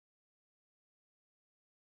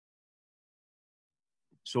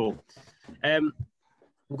So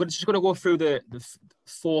we're just going to go through the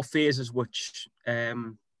 4 phases, which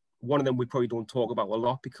one of them we probably don't talk about a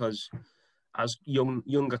lot because as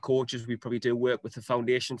younger coaches, we probably do work with the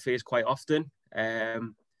foundation phase quite often.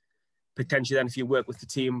 Potentially then if you work with the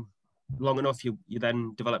team long enough, you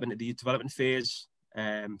then develop into the youth development phase,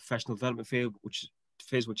 professional development phase,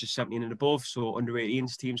 which is 17 and above, so under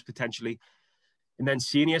 18s teams potentially, and then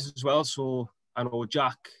seniors as well. So I know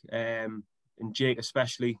Jack and Jake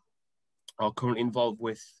especially are currently involved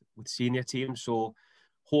with senior teams, so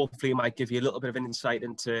hopefully it might give you a little bit of an insight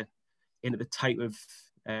into the type of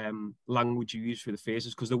language you use for the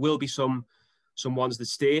phases, because there will be some ones that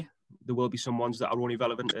stay, there will be some ones that are only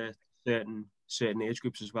relevant to certain age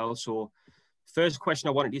groups as well. So first question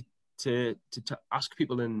I wanted you to ask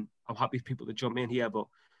people, and I'm happy for people to jump in here, but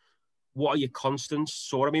what are your constants?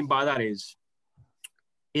 So what I mean by that is,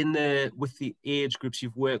 with the age groups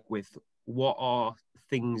you've worked with, what are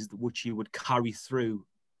things which you would carry through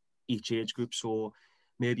each age group? So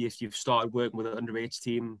maybe if you've started working with an underage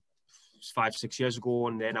team 5-6 years ago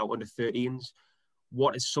and they're now under 13s,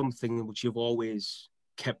 what is something which you've always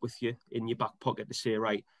kept with you in your back pocket to say,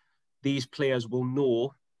 right, these players will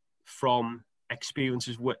know from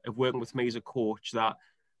experiences of working with me as a coach that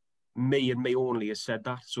me and me only has said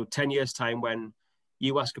that. So 10 years time, when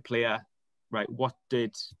you ask a player, right, what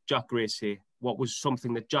did Jack Gray say? What was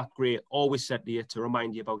something that Jack Gray always said to you to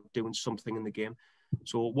remind you about doing something in the game?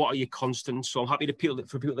 So what are your constants? So I'm happy for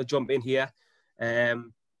people to jump in here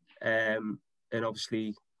and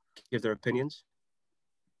obviously give their opinions.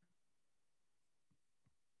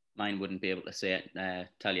 Mine wouldn't be able to say it,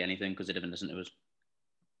 tell you anything, because it even doesn't to us.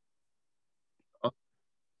 Oh.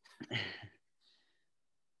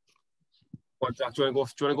 Well, Jack, do you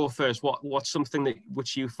want to go first? What's something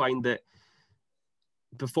which you find that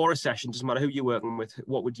before a session, doesn't matter who you're working with,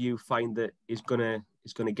 what would you find that is gonna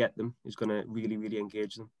get them, is gonna really, really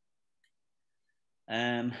engage them?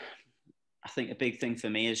 I think a big thing for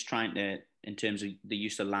me is trying to, in terms of the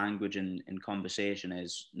use of language in conversation,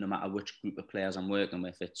 is no matter which group of players I'm working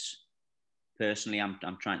with, it's personally I'm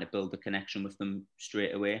trying to build a connection with them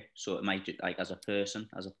straight away. So it might be like as a person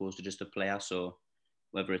as opposed to just a player. So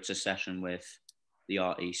whether it's a session with the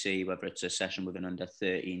RTC, whether it's a session with an under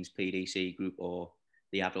 13s PDC group or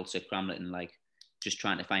the adults at Cramlington, like just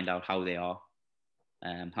trying to find out how they are,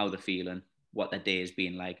 how they're feeling, what their day has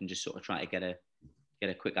been like, and just sort of trying to get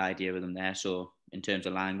a quick idea of them there. So in terms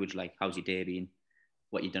of language, like how's your day been?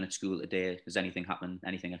 What you done at school today? Has anything happened?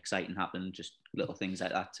 Anything exciting happened? Just little things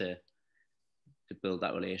like that to build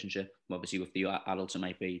that relationship. Obviously with the adults, it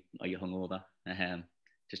might be, are you hungover?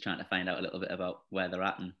 Just trying to find out a little bit about where they're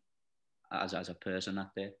at and as a person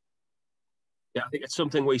that day. Yeah, I think it's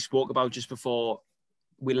something we spoke about just before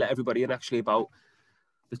we let everybody in, actually, about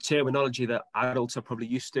the terminology that adults are probably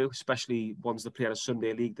used to, especially ones that play in a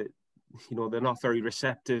Sunday league, that, you know, they're not very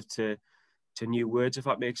receptive to new words, if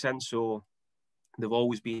that makes sense. So they've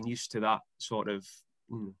always been used to that sort of,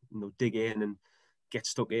 you know, dig in and get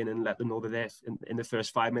stuck in and let them know they're there in the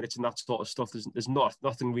first 5 minutes and that sort of stuff. There's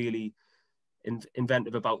nothing really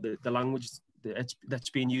inventive about the language that's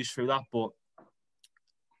being used through that. But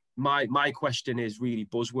my question is really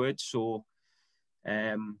buzzwords. So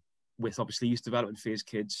with obviously youth development phase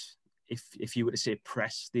kids, if you were to say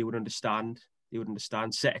press, they would understand.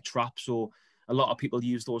 Set a trap. So a lot of people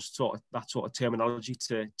use that sort of terminology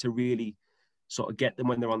to really sort of get them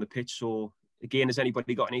when they're on the pitch. So again, has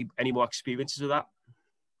anybody got any more experiences of that?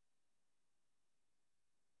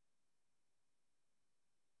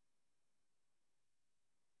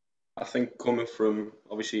 I think coming from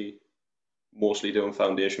obviously mostly doing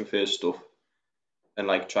foundation phase stuff and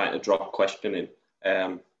like trying to drop questioning,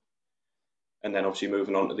 and then obviously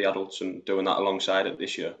moving on to the adults and doing that alongside it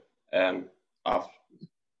this year,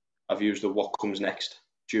 I've used the what comes next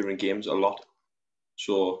during games a lot.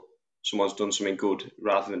 So someone's done something good,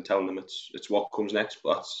 rather than telling them it's what comes next,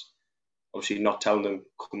 but that's obviously not telling them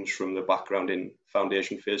comes from the background in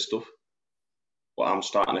foundation phase stuff. But I'm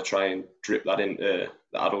starting to try and drip that into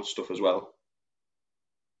the adult stuff as well,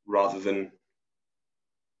 rather than,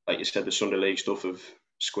 like you said, the Sunday league stuff of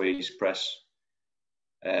squeeze, press,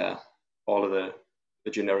 all of the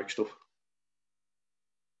generic stuff.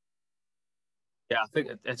 Yeah, I think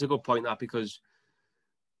it's a good point, that, because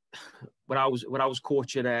when I was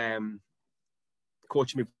coaching my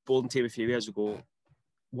Bolton team a few years ago,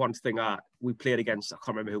 one thing we played against, I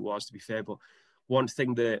can't remember who it was, to be fair, but one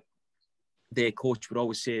thing that their coach would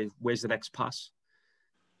always say, where's the next pass?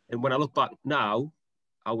 And when I look back now,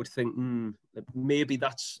 I would think maybe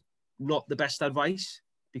that's not the best advice,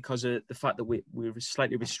 because of the fact that we're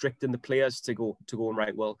slightly restricting the players to go and,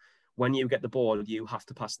 right, well, when you get the ball, you have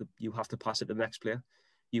to pass it to the next player.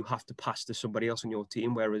 You have to pass to somebody else on your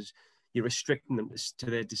team, whereas you're restricting them to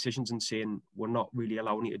their decisions and saying, we're not really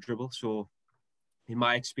allowing you to dribble. So in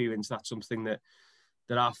my experience, that's something that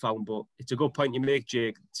I found. But it's a good point you make,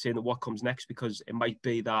 Jake, saying that what comes next, because it might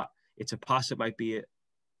be that it's a pass, it might be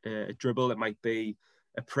a dribble, it might be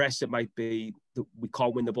a press, it might be that we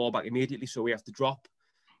can't win the ball back immediately, so we have to drop.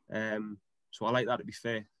 So I like that, to be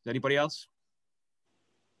fair. Is anybody else?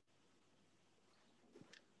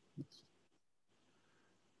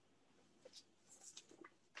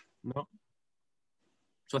 No.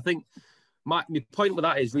 So I think my point with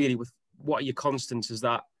that is really, with what are your constants, is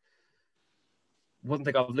that one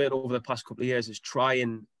thing I've learned over the past couple of years is try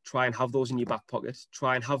and have those in your back pocket.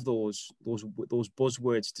 Try and have those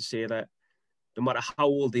buzzwords to say that no matter how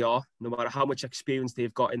old they are, no matter how much experience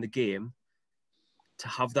they've got in the game, to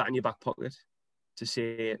have that in your back pocket, to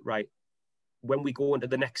say, right, when we go into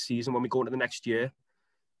the next season, when we go into the next year,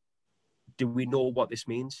 do we know what this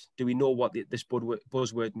means? Do we know what this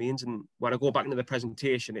buzzword means? And when I go back into the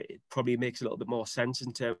presentation, it probably makes a little bit more sense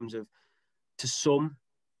in terms of, to some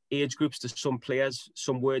age groups, to some players,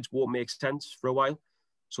 some words won't make sense for a while.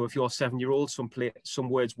 So if you're a 7-year-old, some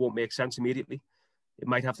words won't make sense immediately. It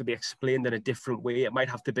might have to be explained in a different way. It might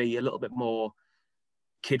have to be a little bit more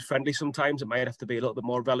kid-friendly sometimes. It might have to be a little bit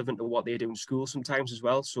more relevant to what they do in school sometimes as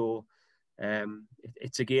well. So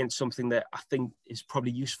it's again something that I think is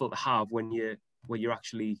probably useful to have when you're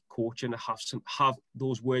actually coaching, to have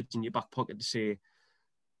those words in your back pocket to say,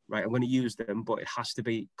 right, I'm going to use them, but it has to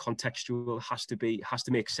be contextual. It has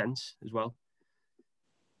to make sense as well.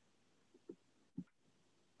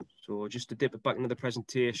 So just to dip it back into the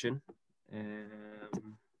presentation.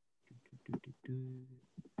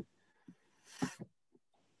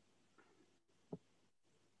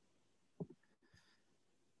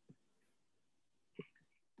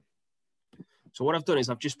 So what I've done is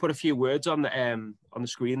I've just put a few words on the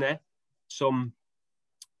screen there. Some,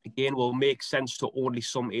 again, will make sense to only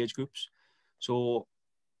some age groups. So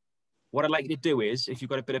what I'd like you to do is, if you've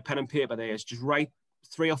got a bit of pen and paper there, is just write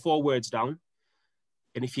 3 or 4 words down.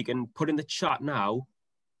 And if you can put in the chat now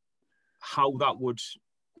how that would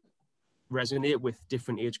resonate with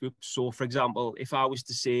different age groups. So, for example, if I was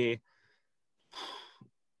to say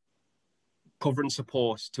covering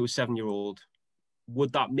support to a 7-year-old,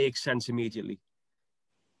 would that make sense immediately?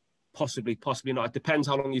 Possibly, possibly not. It depends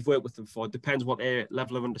how long you've worked with them for. It depends what their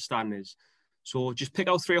level of understanding is. So just pick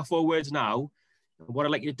out 3 or 4 words now. And what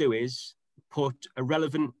I'd like you to do is put a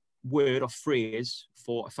relevant word or phrase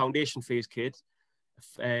for a foundation phase kid,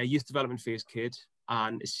 a youth development phase kid,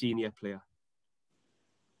 and a senior player.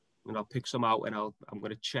 And I'll pick some out, and I'm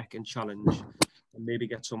going to check and challenge and maybe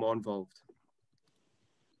get some more involved.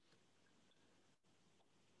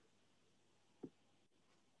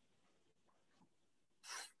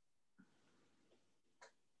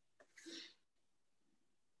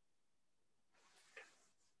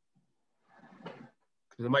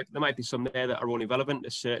 There might be some there that are only relevant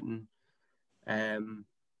to certain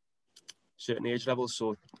age levels.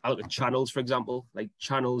 So I look at channels, for example. Like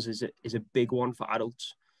channels is a big one for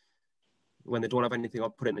adults. When they don't have anything,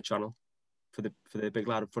 I'll put it in the channel for the big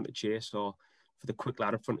lad in front of chase, or for the quick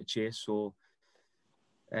lad in front of chase. So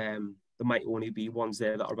there might only be ones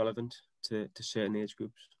there that are relevant to certain age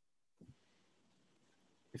groups.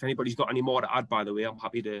 If anybody's got any more to add, by the way, I'm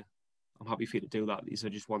happy for you to do that. These are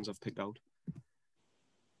just ones I've picked out.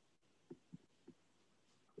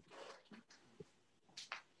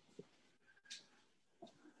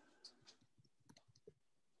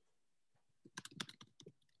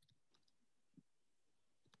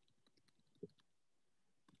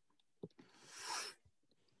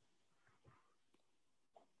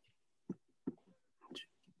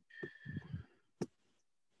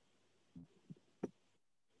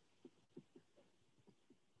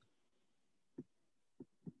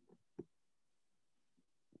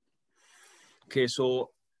 Okay, so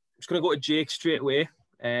I'm just going to go to Jake straight away.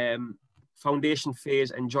 Foundation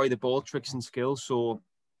phase, enjoy the ball, tricks and skills. So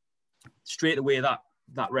straight away that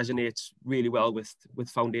resonates really well with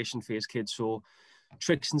foundation phase kids. So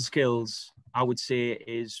tricks and skills, I would say,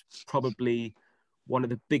 is probably one of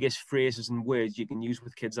the biggest phrases and words you can use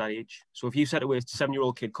with kids that age. So if you said to a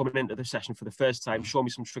 7-year-old kid coming into the session for the first time, show me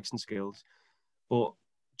some tricks and skills. But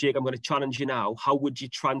Jake, I'm going to challenge you now. How would you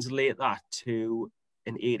translate that to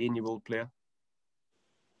an 18-year-old player?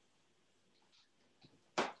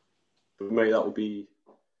 For me, that would be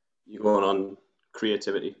you going on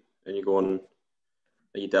creativity, and you're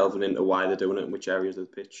delving into why they're doing it and which areas of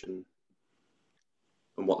the pitch and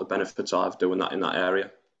what the benefits are of doing that in that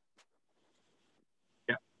area.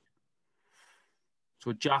 Yeah.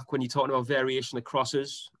 So Jack, when you're talking about variation of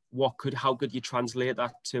crosses, how could you translate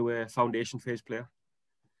that to a foundation phase player?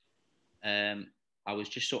 I was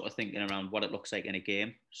just sort of thinking around what it looks like in a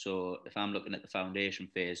game. So if I'm looking at the foundation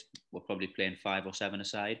phase, we're probably playing 5 or 7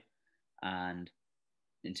 aside. And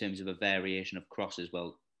in terms of a variation of crosses,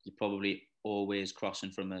 well, you're probably always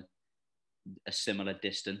crossing from a similar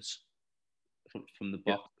distance from the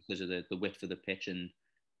box because of the width of the pitch and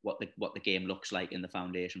what the game looks like in the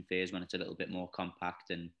foundation phase when it's a little bit more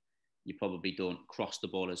compact, and you probably don't cross the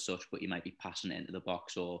ball as such, but you might be passing it into the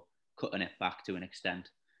box or cutting it back to an extent.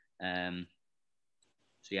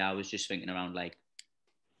 So yeah, I was just thinking around, like,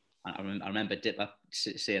 I remember Dipper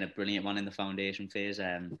saying a brilliant one in the foundation phase,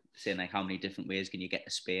 saying like, how many different ways can you get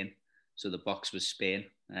to Spain? So the box was Spain,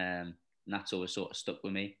 and that's always sort of stuck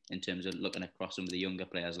with me in terms of looking across some of the younger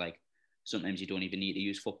players. Like, sometimes you don't even need to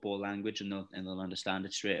use football language, and they'll understand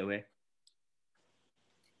it straight away.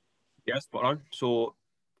 Yes, spot on. So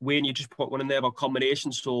Wayne, you just put one in there about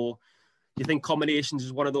combinations. So you think combinations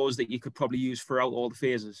is one of those that you could probably use throughout all the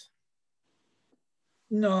phases?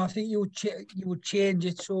 No, I think you would change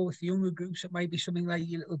it. So with the younger groups, it might be something like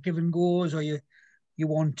your little give and goes, or your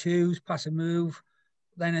 1-2s, pass and move.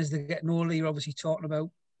 Then as they're getting older, you're obviously talking about,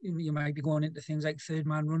 you might be going into things like third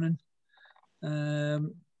man running.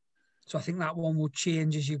 So I think that one will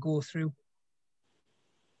change as you go through.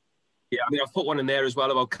 Yeah, I mean, I've put one in there as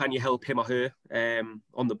well about can you help him or her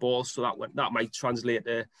on the ball. So that might translate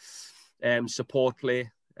to support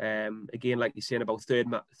play. Again, like you're saying about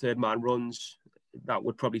third man runs, that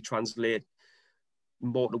would probably translate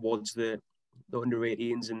more towards the under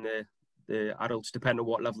 18s and the adults, depending on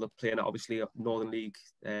what level they're playing at. Obviously,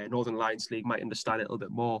 Northern Lions League might understand it a little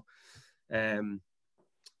bit more.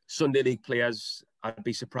 Sunday League players, I'd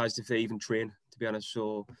be surprised if they even train, to be honest.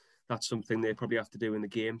 So that's something they probably have to do in the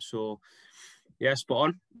game. So yeah,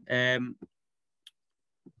 spot on.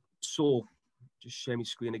 So just share my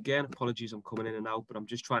screen again. Apologies, I'm coming in and out, but I'm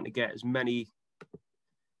just trying to get as many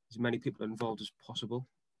people involved as possible.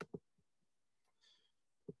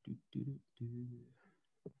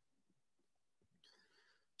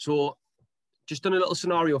 So just done a little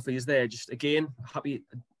scenario for you there. Just again, happy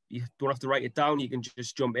you don't have to write it down. You can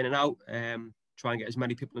just jump in and out. Try and get as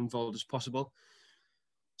many people involved as possible.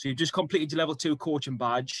 So you've just completed your level 2 coaching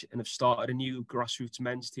badge and have started a new grassroots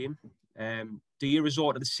men's team. Do you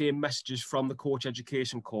resort to the same messages from the coach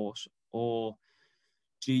education course, or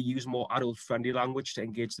do you use more adult-friendly language to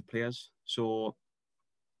engage the players? So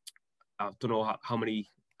I don't know how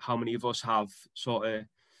many of us have sort of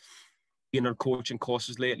been on coaching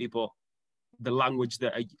courses lately, but the language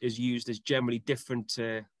that is used is generally different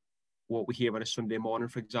to what we hear on a Sunday morning,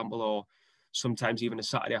 for example, or sometimes even a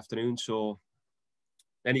Saturday afternoon. So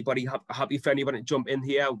anybody happy for anybody to jump in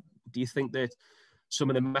here? Do you think that some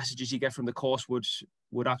of the messages you get from the course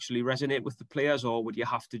would actually resonate with the players, or would you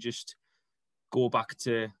have to just go back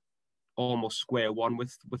to almost square one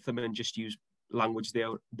with them and just use language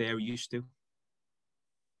they're used to?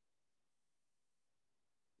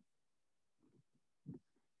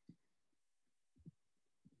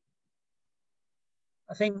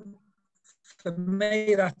 I think for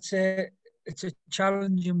me it's a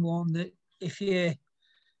challenging one, that if you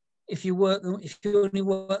only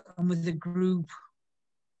work with a group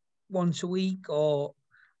once a week, or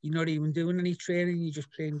you're not even doing any training, you're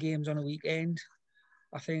just playing games on a weekend,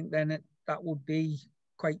 I think then that would be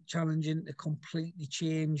quite challenging to completely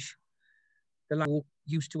change the language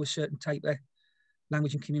used to a certain type of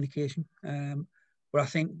language and communication. But I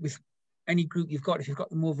think with any group you've got, if you've got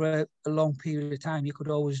them over a long period of time, you could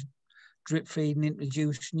always drip feed and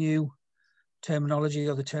introduce new terminology,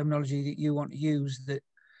 or the terminology that you want to use, that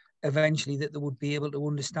eventually that they would be able to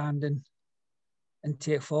understand and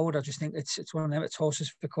take forward. I just think it's one of them. It's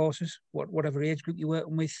horses for courses, whatever age group you're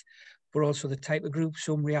working with, but also the type of group.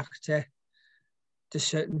 Some react to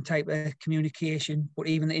certain type of communication, but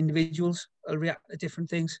even the individuals will react to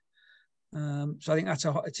different things. So I think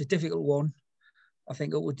it's a difficult one. I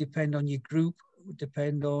think it would depend on your group, it would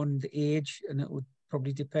depend on the age, and it would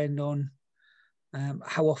probably depend on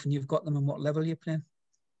how often you've got them and what level you're playing.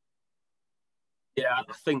 Yeah,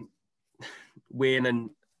 I think Wayne,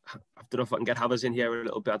 and I don't know if I can get Havers in here a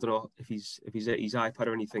little bit. I don't know if he's at his iPad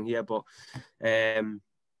or anything here, but I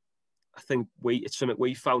think it's something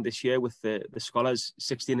we found this year with the scholars,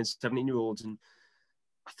 16 and 17-year-olds, and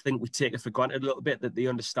I think we take it for granted a little bit that they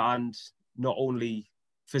understand not only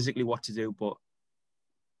physically what to do, but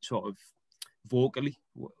sort of vocally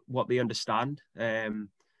what they understand. I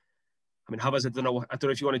mean, Havers, I don't know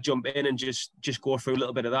if you want to jump in and just go through a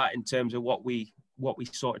little bit of that in terms of what we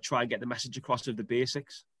sort of try and get the message across of the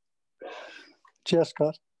basics. Cheers,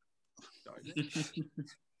 Scott.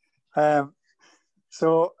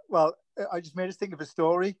 So, well, I just made us think of a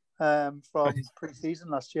story from pre-season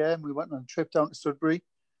last year, and we went on a trip down to Sudbury,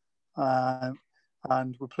 and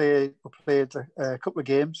we played a couple of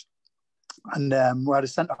games, and we had a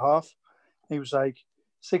centre half. He was like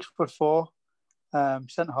 6'4",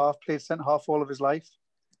 centre half, played centre half all of his life,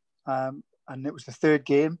 and it was the third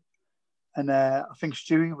game, and I think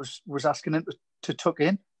Stewie was asking him to tuck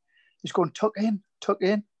in. He's going tuck in,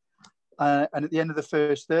 and at the end of the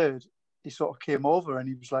first third, he sort of came over and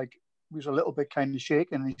he was a little bit kind of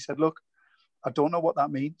shaken, and he said, "Look, I don't know what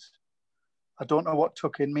that means. I don't know what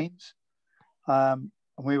tuck in means." And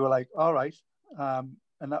we were like, "All right," and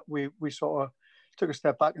that we sort of took a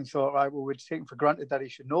step back and thought, right, well, we're taking for granted that he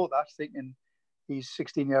should know that, thinking he's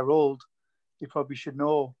 16-year-old, he probably should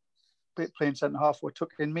know playing centre half what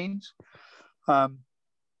tuck in means. I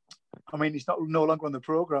mean, he's no longer on the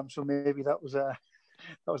programme, so maybe that was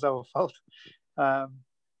our fault.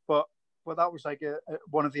 But that was like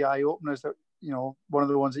one of the eye openers that, you know, one of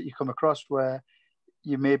the ones that you come across where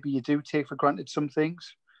you do take for granted some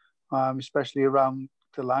things, especially around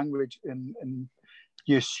the language, and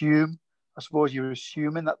you assume, I suppose you're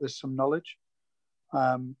assuming that there's some knowledge.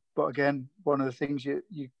 But again, one of the things you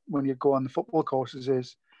when you go on the football courses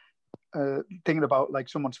is thinking about like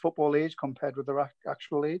someone's football age compared with their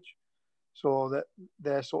actual age, so that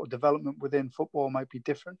their sort of development within football might be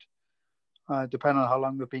different depending on how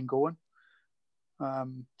long they've been going.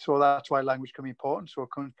 So that's why language can be important. So it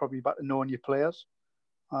comes probably back to knowing your players.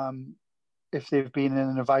 If they've been in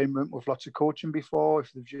an environment with lots of coaching before,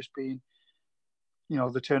 if they've just been, you know,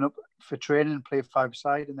 they turn up for training and play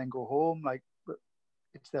five-side and then go home, like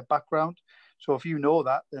it's their background. So if you know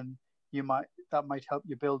that, then that might help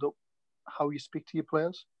you build up how you speak to your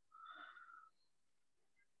players.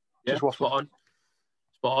 Yeah, spot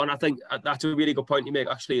on. I think that's a really good point you make.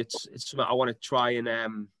 Actually, it's something I want to try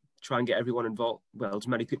and get everyone involved, well, as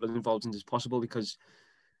many people involved in as possible, because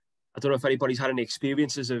I don't know if anybody's had any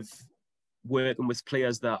experiences of working with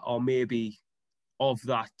players that are maybe of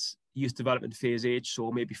that youth development phase age,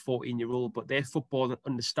 so maybe 14-year-old, but their football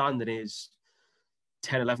understanding is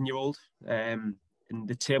 10, 11-year-old. And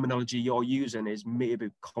the terminology you're using is maybe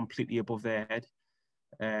completely above their head.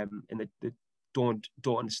 And they don't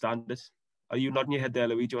understand it. Are you nodding your head there,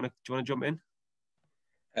 Louis? Do you want to jump in?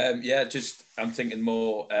 Yeah, just I'm thinking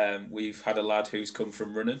more. We've had a lad who's come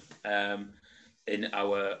from running in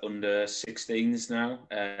our under 16s now,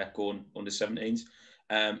 going under 17s,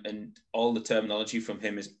 and all the terminology from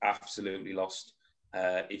him is absolutely lost.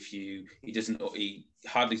 He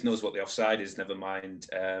hardly knows what the offside is. Never mind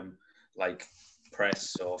like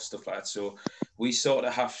press or stuff like that. So we sort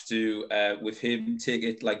of have to, with him, take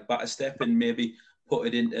it like back a step and maybe put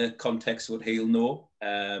it into context what he'll know.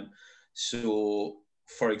 So,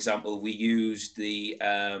 for example, we used the,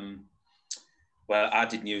 well, I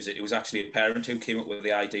didn't use it. It was actually a parent who came up with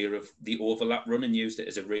the idea of the overlap run and used it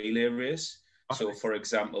as a relay race. Okay. So, for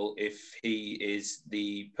example, if he is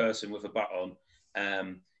the person with a baton,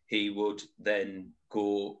 he would then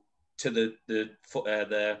go to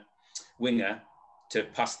the winger to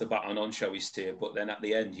pass the baton on, shall we say, but then at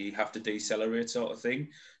the end you have to decelerate, sort of thing.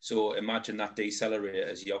 So imagine that decelerate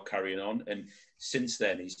as you're carrying on. And since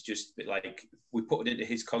then he's just like, we put it into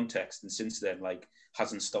his context, and since then like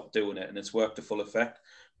hasn't stopped doing it, and it's worked to full effect.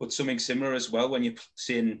 But something similar as well, when you're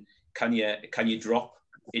saying can you drop,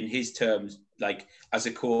 in his terms, like as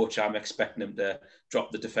a coach I'm expecting him to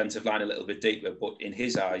drop the defensive line a little bit deeper, but in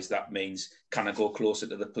his eyes that means can I go closer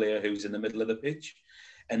to the player who's in the middle of the pitch?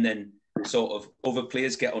 And then sort of other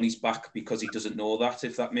players get on his back because he doesn't know that,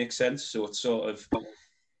 if that makes sense. So it's sort of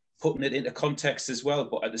putting it into context as well,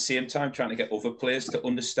 but at the same time trying to get other players to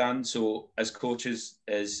understand. So as coaches,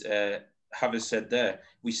 as Havers said there,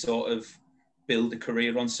 we sort of build a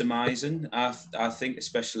career on surmising, I think,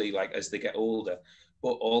 especially like as they get older.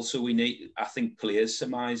 But also we need, I think, players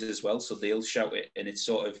surmise as well, so they'll shout it, and it's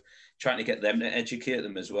sort of trying to get them to educate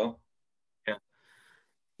them as well.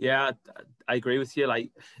 Yeah, I agree with you. Like,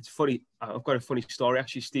 it's funny. I've got a funny story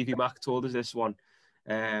actually. Stevie Mack told us this one.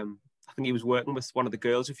 I think he was working with one of the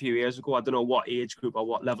girls a few years ago. I don't know what age group or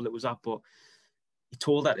what level it was at, but he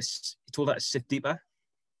told her to sit deeper,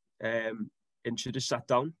 and she just sat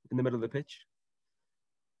down in the middle of the pitch.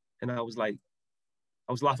 And I was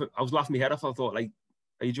laughing my head off. I thought, like,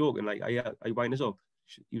 are you joking? Like, are you winding us up?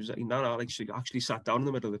 He was like, no, like she actually sat down in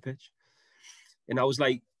the middle of the pitch. And I was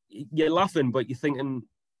like, you're laughing, but you're thinking,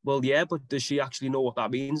 well, yeah, but does she actually know what that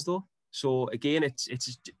means though? So again,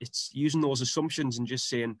 it's using those assumptions and just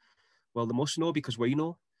saying, well, they must know because we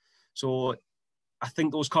know. So I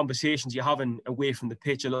think those conversations you're having away from the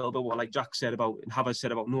pitch a little bit, what like Jack said about and Havas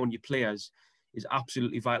said about knowing your players, is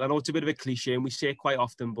absolutely vital. I know it's a bit of a cliche and we say it quite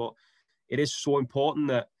often, but it is so important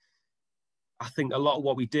that I think a lot of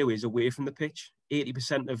what we do is away from the pitch.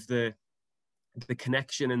 80% of the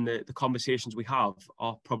connection and the conversations we have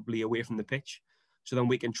are probably away from the pitch. So then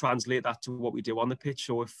we can translate that to what we do on the pitch.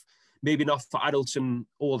 So if maybe not for adults and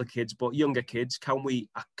older kids, but younger kids, can we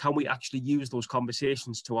actually use those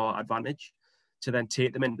conversations to our advantage to then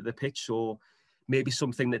take them into the pitch? So maybe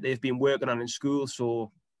something that they've been working on in school.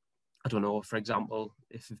 So I don't know, for example,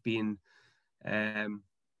 if they've been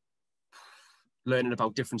learning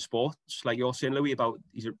about different sports, like you're saying, Louis, about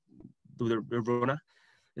he's a runner.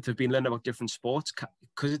 If they've been learning about different sports,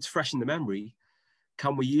 because it's fresh in the memory,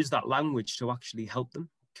 can we use that language to actually help them?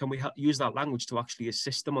 Can we use that language to actually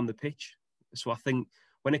assist them on the pitch? So I think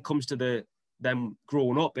when it comes to them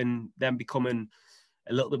growing up and them becoming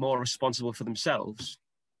a little bit more responsible for themselves,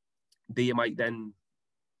 they might then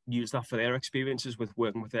use that for their experiences with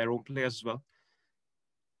working with their own players as well.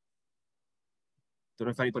 Don't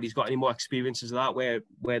know if anybody's got any more experiences of that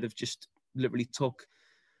where they've just literally took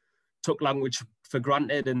language for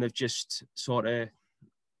granted and they've just sort of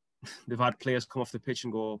they've had players come off the pitch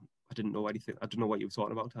and go, I didn't know anything. I don't know what you were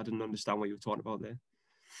talking about. I didn't understand what you were talking about there.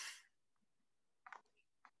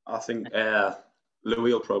 I think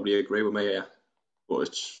Louis will probably agree with me here, but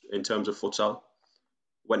it's in terms of futsal.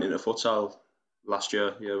 Went into futsal last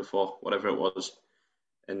year before, whatever it was,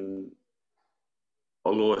 and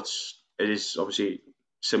although it is obviously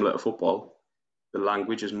similar to football, the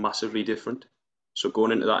language is massively different. So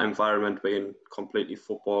going into that environment being completely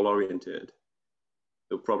football oriented,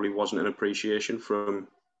 there probably wasn't an appreciation from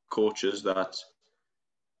coaches that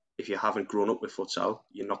if you haven't grown up with futsal,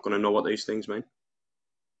 you're not going to know what these things mean.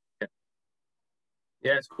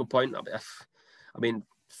 Yeah, it's a good point. I mean,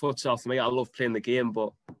 futsal for me, I love playing the game,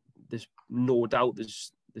 but there's no doubt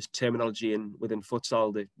there's terminology within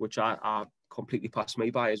futsal which I completely pass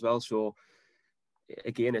me by as well. So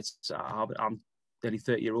again, I'm nearly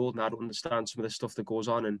 30-year-old and I don't understand some of the stuff that goes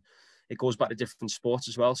on, and it goes back to different sports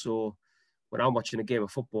as well. So when I'm watching a game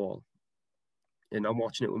of football and I'm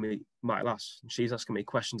watching it with my lass and she's asking me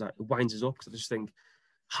questions, it winds us up because I just think,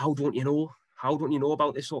 how don't you know? How don't you know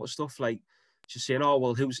about this sort of stuff? Like she's saying, oh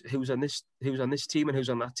well, who's on this team and who's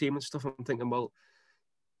on that team and stuff. I'm thinking, well,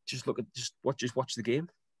 just watch the game.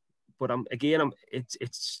 But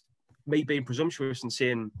it's me being presumptuous and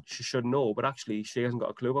saying she should know, but actually she hasn't got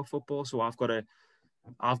a clue about football. So I've got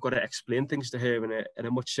to explain things to her in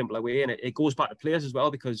a much simpler way. And it goes back to players as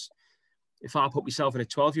well, because if I put myself in a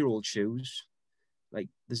 12-year-old shoes, like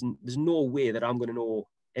there's no way that I'm going to know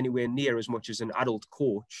anywhere near as much as an adult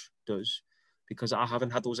coach does, because I haven't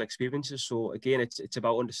had those experiences. So again, it's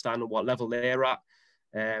about understanding what level they're at.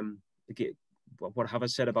 Again, what have I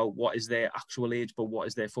said about what is their actual age, but what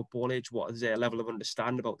is their football age? What is their level of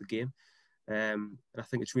understanding about the game? And I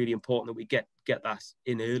think it's really important that we get that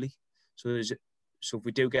in early. So if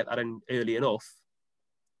we do get that in early enough,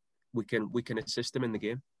 we can assist them in the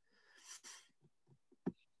game.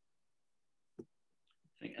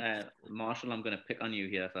 Marshall, I'm going to pick on you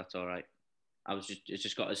here if that's all right. It's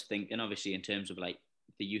just got us thinking, obviously, in terms of like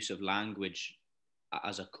the use of language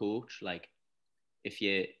as a coach. Like, if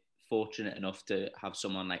you're fortunate enough to have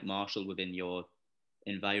someone like Marshall within your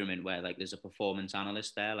environment where like there's a performance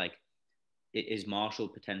analyst there, like is Marshall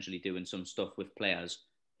potentially doing some stuff with players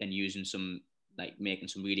and using some, like making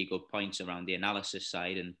some really good points around the analysis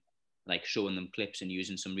side and like showing them clips and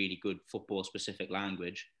using some really good football specific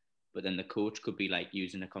language, but then the coach could be like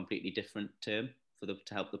using a completely different term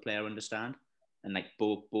to help the player understand, and like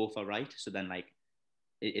both are right. So then like,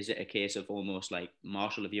 is it a case of almost like,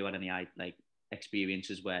 Marshall, have you had any like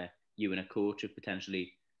experiences where you and a coach have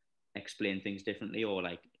potentially explained things differently, or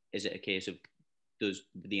like is it a case of, does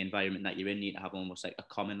the environment that you're in need to have almost like a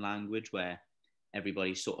common language where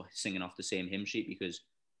everybody's sort of singing off the same hymn sheet? Because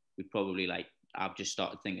we probably like, I've just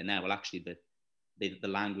started thinking now, well actually the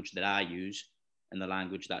language that I use and the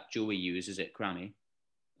language that Joey uses at Crammy,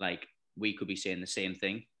 like we could be saying the same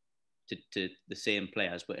thing to the same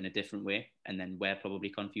players but in a different way, and then we're probably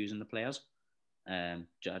confusing the players. I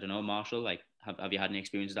don't know, Marshall, like have you had any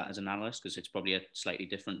experience of that as an analyst? Because it's probably a slightly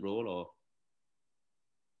different role. Or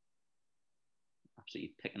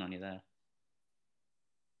absolutely picking on you there.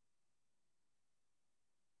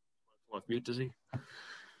 Off mute, does he?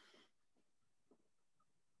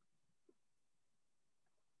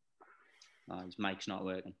 His mic's not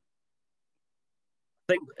working.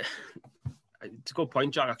 I think it's a good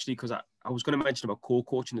point, Jack, actually, because I was going to mention about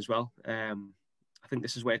co-coaching as well. I think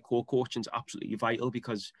this is where co-coaching is absolutely vital,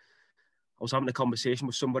 because I was having a conversation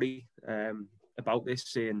with somebody about this,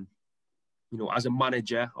 saying, you know, as a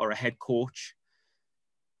manager or a head coach,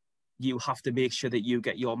 you have to make sure that you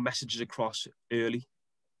get your messages across early.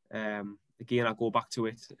 Again, I go back to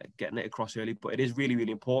it, getting it across early, but it is really,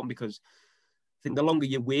 really important, because I think the longer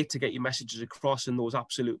you wait to get your messages across and those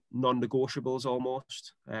absolute non-negotiables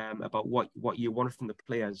almost about what you want from the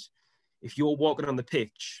players, if you're walking on the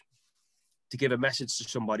pitch to give a message to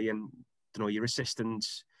somebody and, you know, your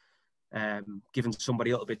assistants giving somebody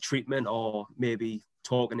a little bit of treatment or maybe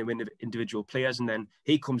talking to individual players, and then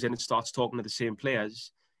he comes in and starts talking to the same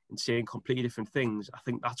players and saying completely different things, I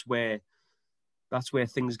think that's where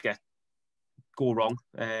things go wrong.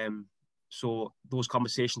 So those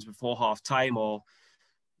conversations before half time or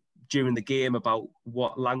during the game about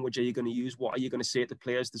what language are you going to use, what are you going to say to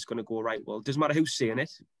players that's going to go right, well, it doesn't matter who's saying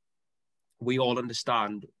it, we all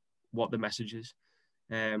understand what the message is.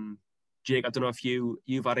 Jake, I don't know if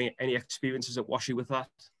you've had any experiences at Washi with that.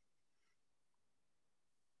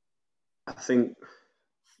 I think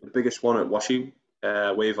the biggest one at Washi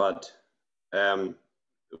we've had,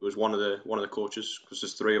 it was one of the coaches, because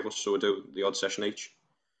there's three of us, so we do the odd session each.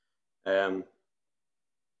 One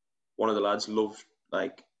of the lads loved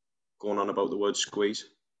like going on about the word squeeze,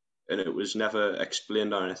 and it was never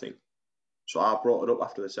explained or anything. So I brought it up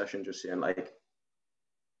after the session, just saying like,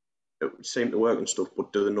 it seemed to work and stuff,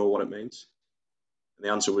 but do they know what it means? And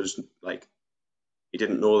the answer was like, he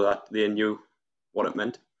didn't know that they knew what it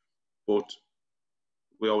meant, but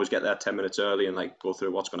we always get there 10 minutes early and like go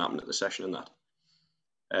through what's going to happen at the session and that.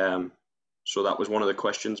 So that was one of the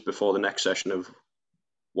questions before the next session of,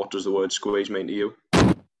 what does the word squeeze mean to you?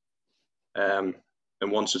 And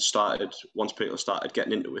once people started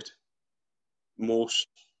getting into it, most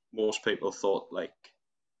people thought like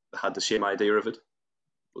they had the same idea of it,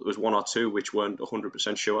 but there was one or two which weren't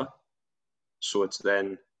 100% sure. So it's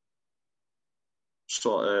then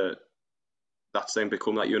sort of, that's then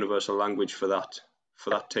become that universal language for that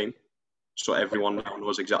team. So everyone now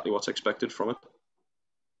knows exactly what's expected from it.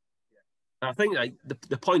 I think like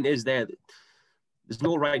the point is there's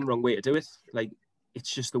no right and wrong way to do it. Like,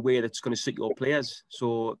 it's just the way that's going to suit your players.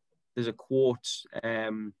 So there's a quote I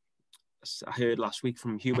heard last week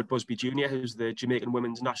from Hubert Busby Jr., who's the Jamaican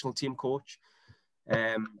women's national team coach.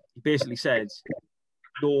 He basically said,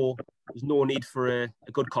 there's no need for a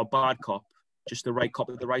good cop, bad cop, just the right cop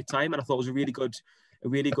at the right time. And I thought it was a really good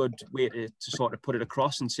way to sort of put it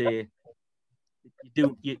across and say,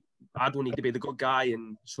 I don't need to be the good guy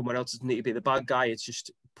and someone else doesn't need to be the bad guy. It's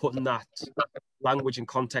just putting that language and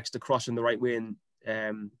context across in the right way and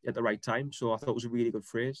at the right time. So I thought it was a really good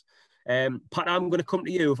phrase. Pat, I'm going to come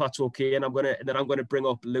to you if that's okay, and then I'm going to bring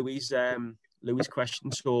up Louis'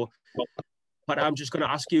 question. So, Pat, I'm just going to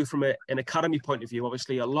ask you from an academy point of view.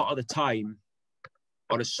 Obviously, a lot of the time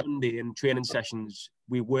on a Sunday in training sessions,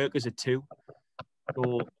 we work as a two.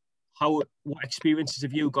 So, what experiences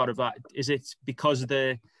have you got of that? Is it because of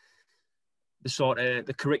the sort of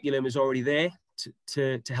the curriculum is already there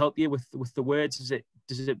to help you with the words?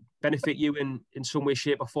 Does it benefit you in some way,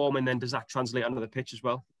 shape, or form, and then does that translate onto the pitch as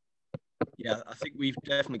well? Yeah, I think we've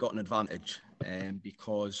definitely got an advantage,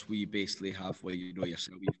 because we basically have, well, you know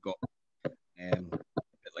yourself, we've got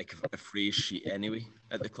like a phrase sheet anyway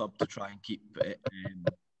at the club to try and keep it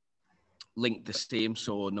linked the same.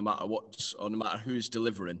 So no matter who's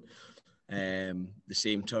delivering, the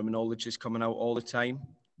same terminology is coming out all the time.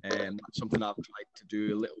 That's something I've tried to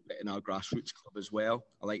do a little bit in our grassroots club as well.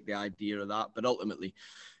 I like the idea of that, but ultimately,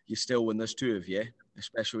 you still, when there's two of you,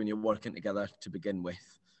 especially when you're working together to begin with,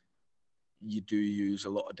 you do use a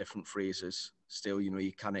lot of different phrases. Still, you know,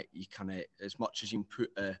 you kind of, as much as you can put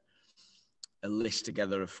a list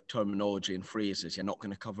together of terminology and phrases, you're not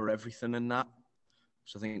going to cover everything in that.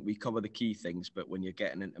 So I think we cover the key things, but when you're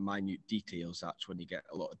getting into minute details, that's when you get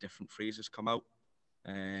a lot of different phrases come out.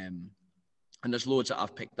 And there's loads that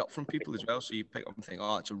I've picked up from people as well. So you pick up and think,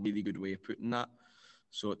 oh, it's a really good way of putting that.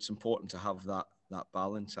 So it's important to have that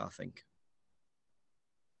balance, I think.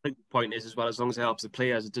 I think the point is as well, as long as it helps the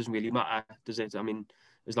players, it doesn't really matter, does it? I mean,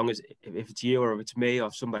 as long as if it's you or if it's me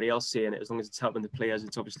or somebody else saying it, as long as it's helping the players,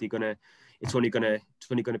 it's obviously it's only gonna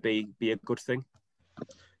be a good thing.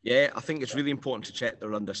 Yeah, I think it's really important to check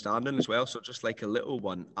their understanding as well. So just like a little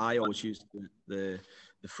one, I always use the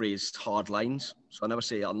phrase hard lines. So I never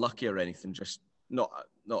say unlucky or anything, just not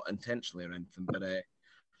intentionally or anything. But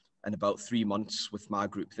in about 3 months with my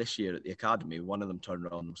group this year at the academy, one of them turned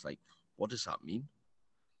around and was like, what does that mean?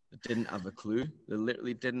 They didn't have a clue. They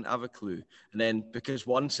literally didn't have a clue. And then because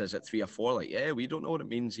one says it, 3 or 4, like, yeah, we don't know what it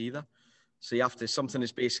means either. So you have to, something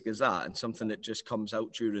as basic as that and something that just comes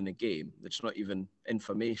out during a game that's not even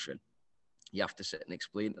information, you have to sit and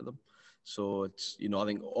explain to them. So it's, you know, I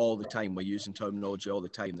think all the time we're using terminology all the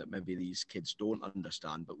time that maybe these kids don't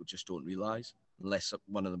understand, but we just don't realise unless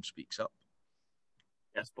one of them speaks up.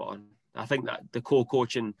 Yes, spot on. I think that the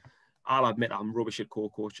co-coaching, I'll admit I'm rubbish at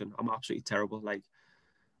co-coaching. I'm absolutely terrible. Like,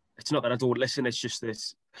 it's not that I don't listen, it's just that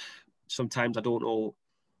sometimes I don't know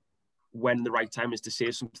when the right time is to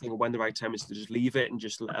say something or when the right time is to just leave it and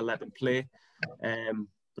just let them play.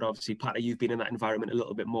 But obviously, Patty, you've been in that environment a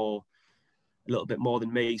little bit more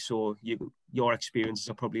than me, so your experiences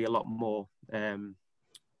are probably a lot more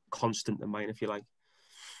constant than mine, if you like.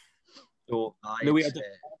 So, Louis,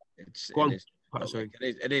 go on.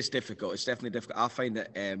 It is difficult. It's definitely difficult. I find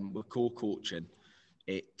that with co-coaching,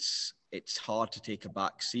 it's hard to take a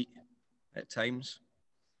back seat at times.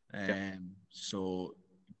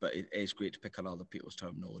 But it is great to pick on other people's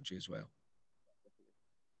terminology as well.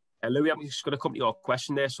 Louis, I'm just going to come to your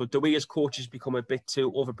question there. So, do we as coaches become a bit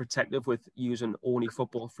too overprotective with using only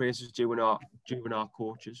football phrases during our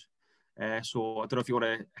coaches? So, I don't know if you want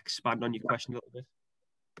to expand on your question a little bit.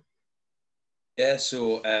 Yeah.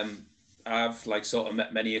 So, I've sort of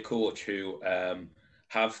met many a coach who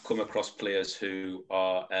have come across players who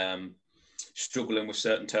are struggling with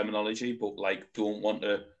certain terminology, but don't want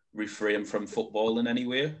to refrain from football in any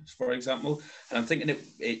way, for example. And I'm thinking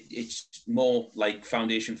it's more like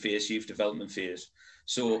foundation phase, youth development phase.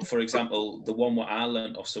 So, for example, the one what I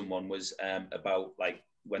learned of someone was about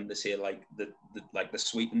when they say the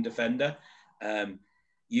sweeping defender,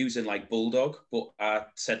 using bulldog. But I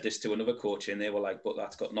said this to another coach and they were like, but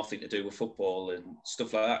that's got nothing to do with football and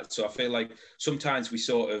stuff like that. So I feel like sometimes we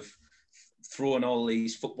sort of throw in all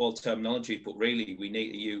these football terminology, but really we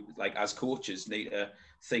need to, as coaches, need to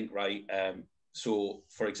think, right. So,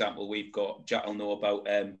 for example, we've got Jack will know about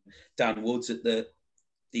Dan Woods at the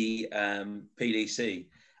PDC,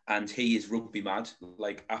 and he is rugby mad,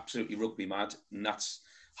 absolutely rugby mad, and that's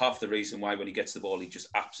half the reason why when he gets the ball he just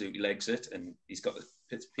absolutely legs it, and he's got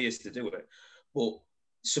the pace to do it. But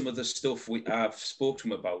some of the stuff I've spoke to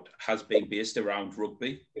him about has been based around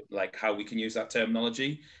rugby, how we can use that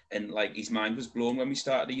terminology, and his mind was blown when we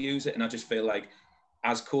started to use it. And I just feel like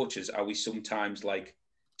as coaches, are we sometimes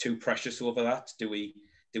too precious over that? Do we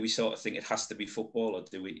sort of think it has to be football, or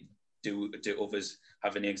do others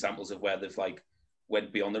have any examples of where they've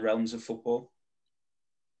went beyond the realms of football?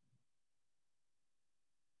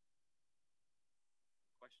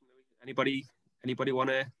 Anybody want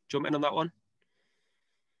to jump in on that one?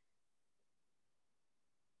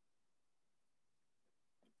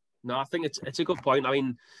 No, I think it's a good point. I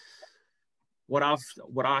mean, what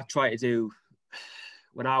I try to do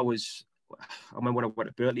I remember when I went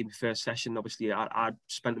to Berkeley in my first session, obviously I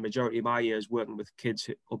spent the majority of my years working with kids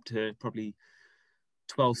up to probably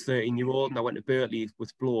 12, 13-year-old, and I went to Berkeley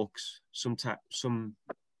with blokes, some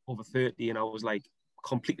over 30, and I was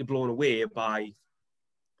completely blown away by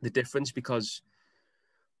the difference, because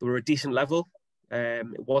they were a decent level.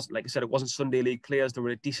 It wasn't, like I said, it wasn't Sunday League players, they were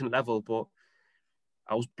a decent level, but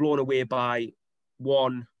I was blown away by,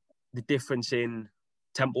 one, the difference in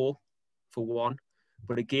tempo, for one.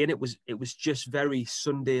 But again, it was just very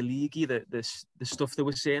Sunday League-y, the stuff they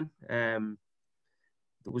were saying. There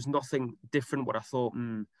was nothing different. What I thought,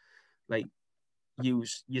 you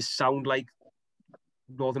sound like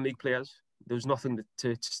Northern League players. There was nothing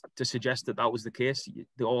to suggest that was the case.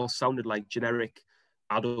 They all sounded like generic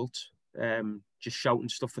adults, just shouting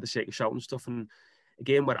stuff for the sake of shouting stuff. And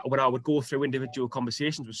again, when I would go through individual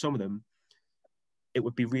conversations with some of them, it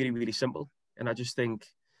would be really, really simple. And I just think,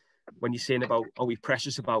 when you're saying about, are we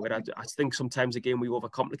precious about it, I think sometimes, again, we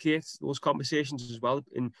overcomplicate those conversations as well.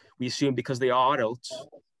 And we assume because they are adults,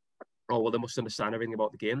 oh, well, they must understand everything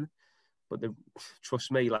about the game. But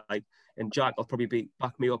trust me, and Jack will probably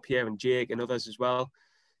back me up here, and Jake and others as well,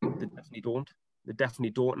 they definitely don't. They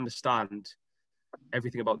definitely don't understand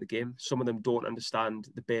everything about the game. Some of them don't understand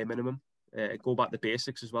the bare minimum. Go back to the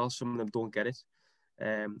basics as well. Some of them don't get it.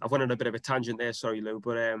 I've went on a bit of a tangent there, sorry, Lou,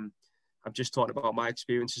 but I'm just talking about my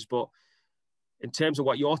experiences. But in terms of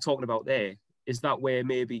what you're talking about there, is that where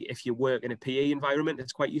maybe if you work in a PE environment,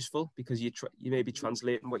 it's quite useful, because you may be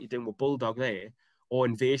translating what you're doing with Bulldog there, or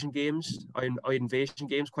invasion games. Are invasion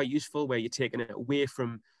games quite useful, where you're taking it away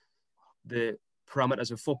from the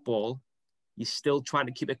parameters of football? You're still trying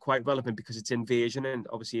to keep it quite relevant because it's invasion, and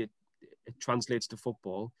obviously it translates to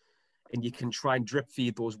football. And you can try and drip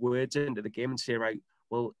feed those words into the game and say, right,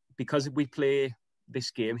 well, because we play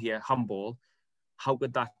this game here, handball, how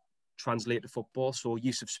could that translate to football? So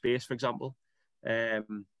use of space, for example,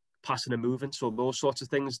 passing and moving. So those sorts of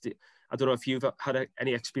things. I don't know if you've had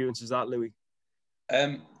any experiences of that, Louis.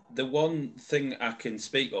 The one thing I can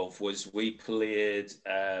speak of was we played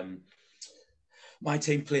My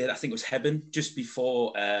team played, I think it was Hebburn, just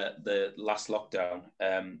before the last lockdown,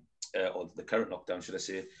 or the current lockdown, should I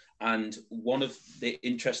say. And one of the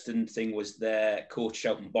interesting thing was their coach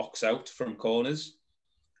shouting box out from corners,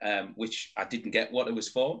 which I didn't get what it was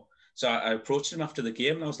for. So I approached him after the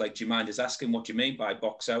game and I was like, do you mind us asking what you mean by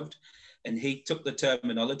box out? And he took the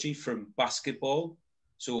terminology from basketball.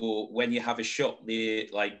 So when you have a shot, they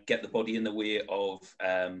like get the body in the way of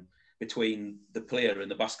between the player and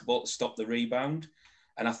the basketball to stop the rebound.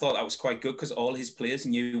 And I thought that was quite good because all his players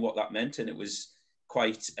knew what that meant. And it was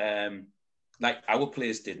quite, like our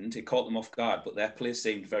players didn't. It caught them off guard, but their players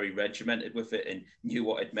seemed very regimented with it and knew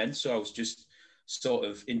what it meant. So I was just sort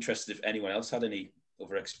of interested if anyone else had any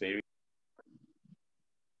other experience.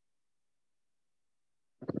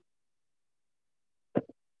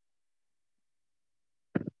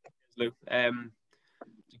 Lou,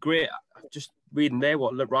 great. Just reading there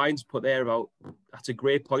what Ryan's put there about, that's a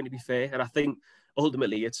great point, to be fair. And I think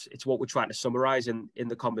ultimately it's what we're trying to summarize in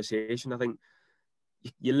the conversation. I think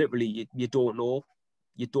you literally you don't know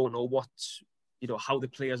what, how the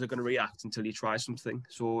players are going to react until you try something.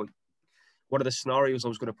 So one of the scenarios I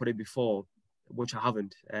was going to put in before, which I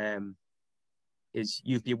haven't, is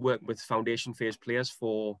you've been working with foundation phase players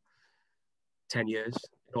for 10 years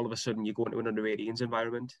and all of a sudden you go into an under-18s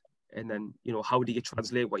environment. And then, how do you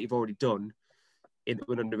translate what you've already done into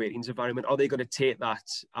an under-18s environment? Are they going to take that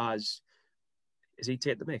as, is he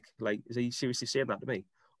taking the mic? Like, is he seriously saying that to me?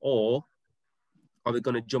 Or are they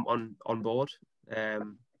going to jump on board?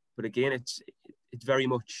 But again, it's very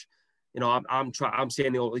much, I'm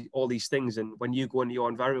saying all these things. And when you go into your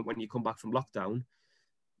environment, when you come back from lockdown,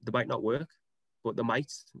 they might not work, but they might.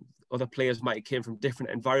 Other players might have came from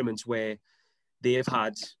different environments where they've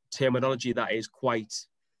had terminology that is quite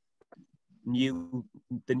new,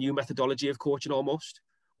 the new methodology of coaching almost,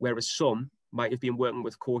 whereas some might have been working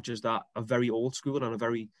with coaches that are very old school and are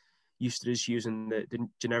very used to just using the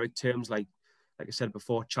generic terms like I said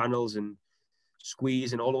before, channels and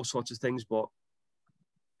squeeze and all those sorts of things. But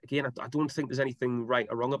again, I don't think there's anything right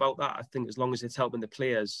or wrong about that. I think as long as it's helping the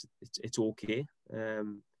players, it's okay. I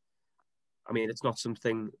mean, it's not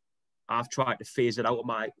something I've tried to phase it out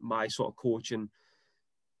of my sort of coaching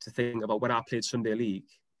to think about. When I played Sunday League,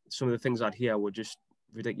 some of the things I'd hear were just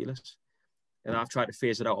ridiculous. And I've tried to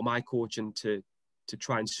phase it out of my coaching to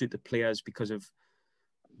try and suit the players because of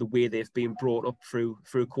the way they've been brought up through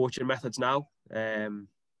coaching methods now.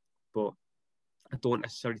 But I don't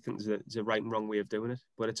necessarily think there's a right and wrong way of doing it.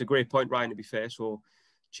 But it's a great point, Ryan, to be fair. So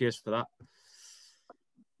cheers for that.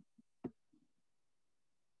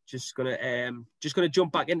 Just gonna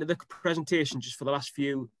jump back into the presentation just for the last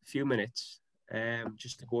few minutes,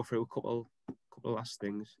 just to go through a couple of last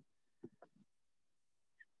things.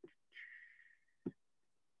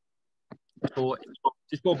 So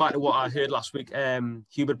just go back to what I heard last week.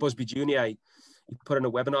 Hubert Busby Jr. He put in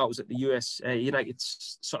a webinar. It was at the US United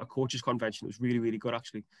sort of coaches convention. It was really, really good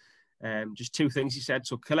actually. Just two things he said.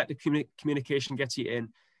 So collective communication gets you in.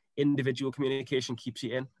 Individual communication keeps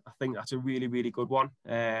you in. I think that's a really, really good one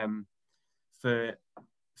for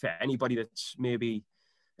anybody that's maybe,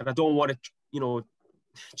 and I don't want to,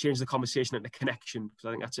 change the conversation into connection because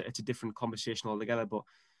I think it's a different conversation altogether. But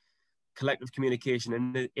collective communication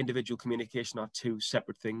and individual communication are two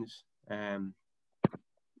separate things.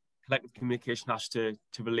 Collective communication has to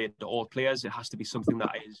relate to all players. It has to be something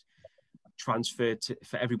that is transferred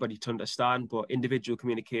for everybody to understand. But individual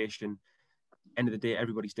communication, end of the day,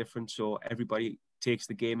 everybody's different. So everybody takes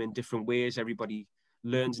the game in different ways. Everybody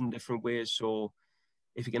learns in different ways. So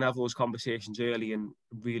if you can have those conversations early and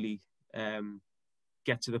really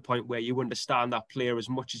get to the point where you understand that player as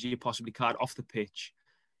much as you possibly can off the pitch,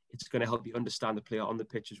 it's going to help you understand the player on the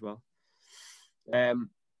pitch as well. I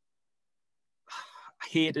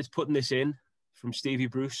hated putting this in from Stevie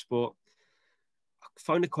Bruce, but I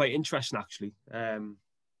found it quite interesting actually. And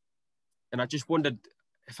I just wondered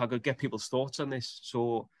if I could get people's thoughts on this.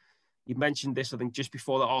 So you mentioned this, I think, just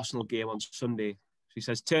before the Arsenal game on Sunday. So he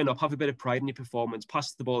says, turn up, have a bit of pride in your performance,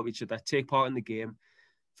 pass the ball to each other, take part in the game.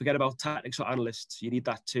 Forget about tactics or analysts. You need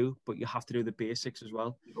that too, but you have to do the basics as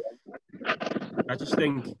well. I just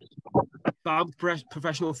think if I'm a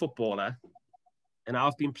professional footballer and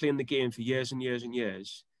I've been playing the game for years and years and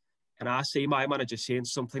years, and I see my manager saying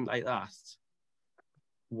something like that,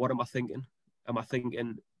 what am I thinking? Am I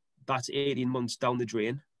thinking that's 18 months down the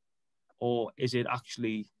drain? Or is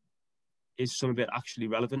some of it actually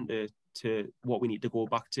relevant to what we need to go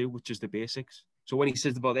back to, which is the basics? So when he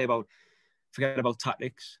says about forget about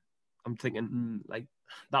tactics, I'm thinking like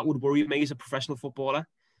that would worry me as a professional footballer.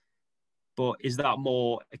 But is that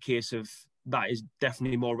more a case of that is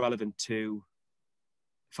definitely more relevant to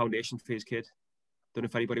foundation phase kid? Don't know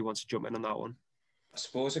if anybody wants to jump in on that one. I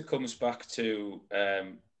suppose it comes back to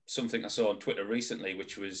something I saw on Twitter recently,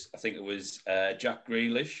 which was, I think it was Jack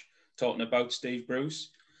Grealish talking about Steve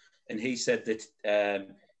Bruce. And he said that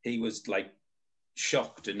he was like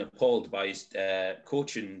shocked and appalled by his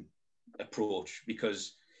coaching approach,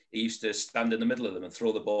 because he used to stand in the middle of them and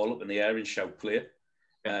throw the ball up in the air and shout clear.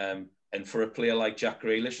 And for a player like Jack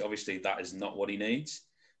Grealish, obviously that is not what he needs.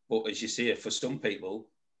 But as you see it, for some people,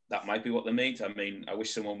 that might be what they need. I mean, I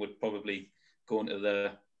wish someone would probably go into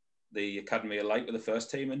the Academy of Light with the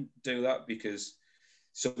first team and do that, because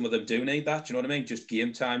some of them do need that. Do you know what I mean? Just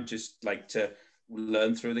game time, just like to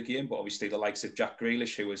learn through the game. But obviously the likes of Jack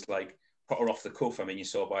Grealish, who was like put her off the cuff. I mean, you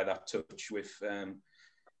saw by that touch with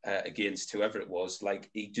against whoever it was, like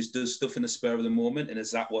he just does stuff in the spur of the moment. And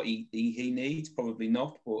is that what he needs? Probably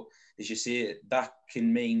not. But as you see it, that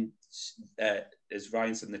can mean, as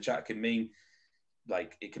Ryan said in the chat, can mean,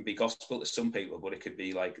 like, it can be gospel to some people, but it could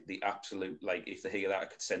be like the absolute, like, if they hear that, it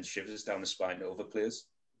could send shivers down the spine to other players.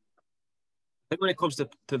 I think when it comes to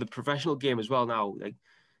the professional game as well now, like,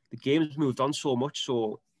 the game's moved on so much.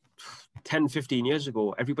 So 10, 15 years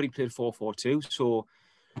ago, everybody played 4-4-2. So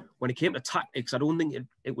when it came to tactics, I don't think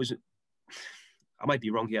it was, I might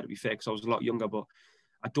be wrong here to be fair, because I was a lot younger, but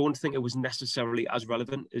I don't think it was necessarily as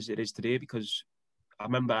relevant as it is today, because I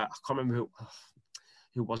can't remember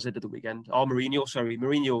who was it at the weekend? Oh, Mourinho, sorry.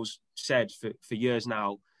 Mourinho's said for years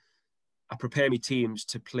now, I prepare my teams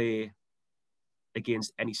to play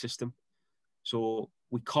against any system. So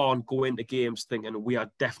we can't go into games thinking we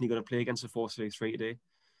are definitely going to play against a 4-3-3 today.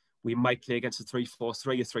 We might play against a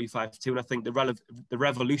 3-4-3, a 3-5-2. And I think the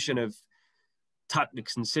revolution of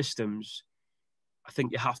tactics and systems, I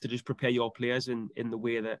think you have to just prepare your players in the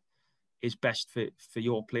way that is best for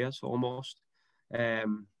your players, almost.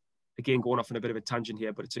 Again, going off on a bit of a tangent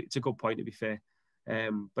here, but it's a good point, to be fair.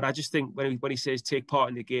 But I just think when he says take part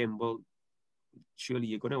in the game, well, surely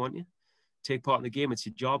you're going to, aren't you? Take part in the game. It's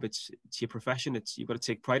your job. It's your profession. You've got to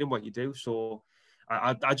take pride in what you do. So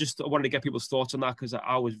I just wanted to get people's thoughts on that, because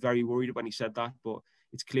I was very worried when he said that. But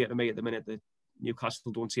it's clear to me at the minute that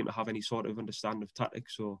Newcastle don't seem to have any sort of understanding of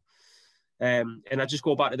tactics. So, and I just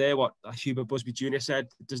go back to there what Hubert Busby Jr. said.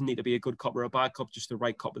 It doesn't need to be a good cop or a bad cop, just the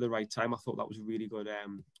right cop at the right time. I thought that was a really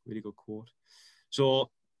good quote. So,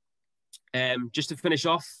 just to finish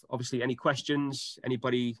off, obviously, any questions?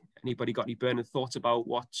 Anybody got any burning thoughts about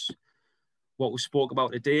what we spoke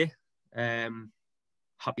about today?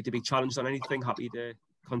 Happy to be challenged on anything. Happy to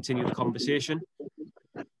continue the conversation.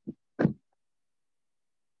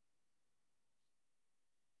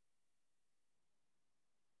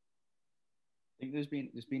 I think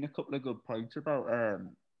there's been a couple of good points about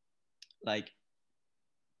like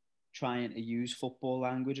trying to use football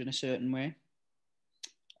language in a certain way.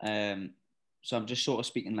 So I'm just sort of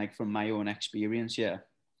speaking like from my own experience, yeah.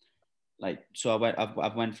 Like, so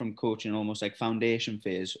I've went from coaching almost like foundation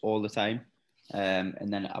phase all the time,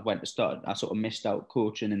 and then I sort of missed out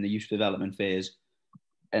coaching in the youth development phase,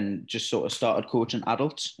 and just sort of started coaching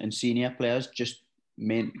adults and senior players, just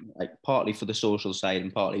like partly for the social side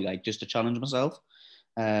and partly like just to challenge myself.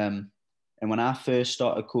 And when I first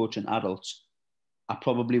started coaching adults, I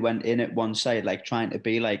probably went in at one side like trying to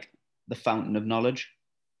be like the fountain of knowledge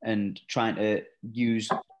and trying to use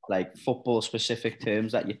like football specific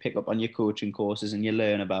terms that you pick up on your coaching courses and you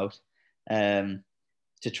learn about,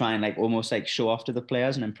 to try and like almost like show off to the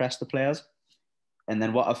players and impress the players. And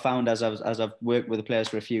then what I've found as I've worked with the players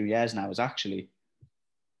for a few years now is actually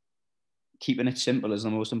keeping it simple is the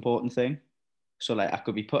most important thing. So like I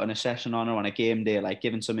could be putting a session on or on a game day, like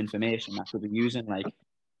giving some information. I could be using like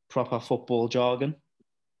proper football jargon,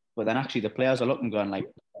 but then actually the players are looking going like,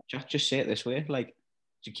 just say it this way, like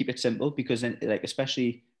to keep it simple, because then like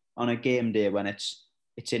especially on a game day when it's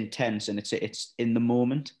intense and it's in the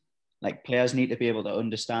moment, like players need to be able to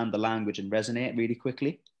understand the language and resonate really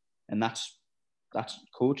quickly, and that's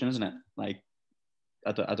coaching, isn't it? Like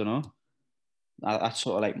I don't know. That's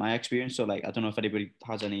sort of like my experience. So like I don't know if anybody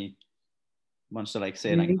has any wants to like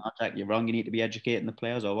say like, no, Jack, you're wrong. You need to be educating the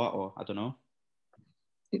players or what, or I don't know.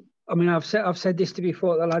 I mean, I've said this to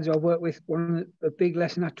before. The lads I work with, the big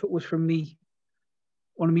lesson I took was from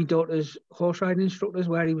one of my daughter's horse riding instructors,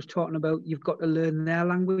 where he was talking about you've got to learn their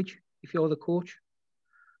language if you're the coach.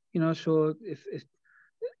 You know, so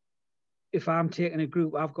if I'm taking a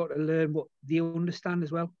group, I've got to learn what they understand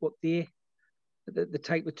as well, what the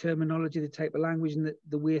type of terminology, the type of language, and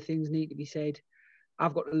the way things need to be said.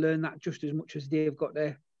 I've got to learn that just as much as they've got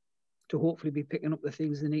to hopefully be picking up the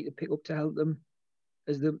things they need to pick up to help them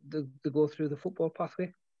as they go through the football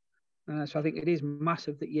pathway. So I think it is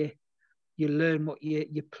massive that you learn what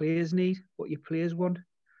your players need, what your players want,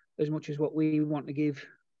 as much as what we want to give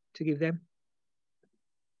them.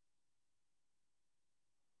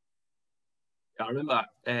 I remember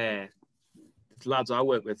the lads I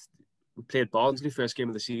work with, we played Barnsley first game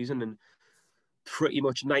of the season, and pretty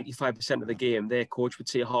much 95% of the game, their coach would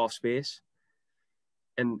say half space.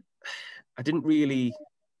 And I didn't really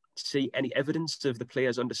see any evidence of the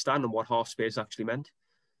players understanding what half space actually meant.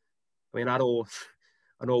 I mean, I know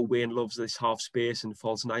Wayne loves this half space and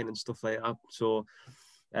false nine and stuff like that. So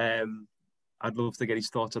I'd love to get his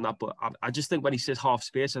thoughts on that. But I just think when he says half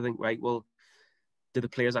space, I think, right, well, do the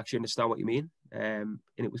players actually understand what you mean? And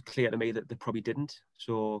it was clear to me that they probably didn't.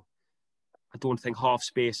 So I don't think half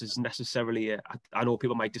space is necessarily I know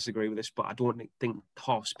people might disagree with this, but I don't think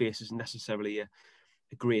half space is necessarily a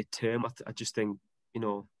great term. I just think, you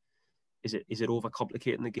know, is it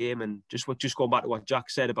overcomplicating the game? And just going back to what Jack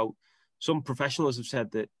said about some professionals have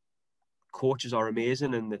said that coaches are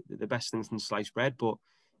amazing and the best things in sliced bread. But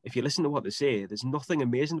if you listen to what they say, there's nothing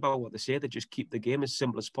amazing about what they say. They just keep the game as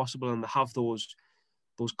simple as possible, and they have those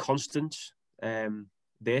constants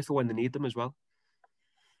there for when they need them as well.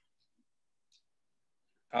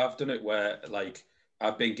 I've done it where, like,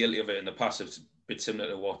 I've been guilty of it in the past. It's a bit similar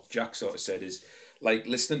to what Jack sort of said, is like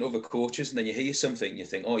listening to other coaches, and then you hear something and you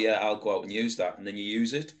think, oh yeah, I'll go out and use that, and then you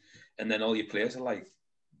use it, and then all your players are like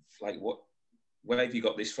what, where have you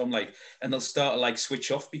got this from? Like, and they'll start to like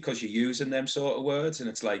switch off because you're using them sort of words, and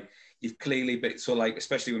it's like you've clearly been, so like,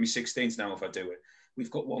 especially when we're 16s now, if I do it,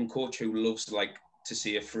 we've got one coach who loves like to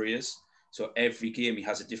see a phrase, so every game he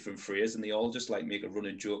has a different phrase, and they all just like make a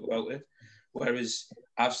running joke about it. Whereas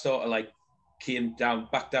I've sort of like came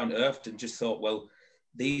back down to earth and just thought, well,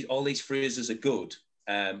 all these phrases are good,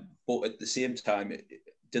 but at the same time,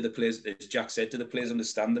 do the players, as Jack said, do the players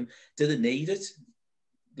understand them? Do they need it?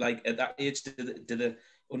 Like at that age, do the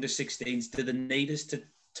under 16s, do they need us to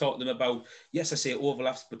talk to them about, yes, I say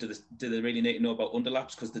overlaps, but do they really need to know about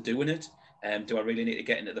underlaps because they're doing it? Do I really need to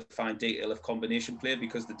get into the fine detail of combination play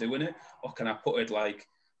because they're doing it? Or can I put it like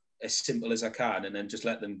as simple as I can and then just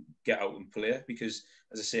let them get out and play? Because,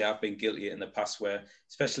 as I say, I've been guilty in the past where,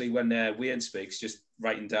 especially when Wayne speaks, just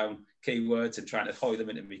writing down keywords and trying to hoy them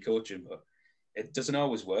into me coaching, but it doesn't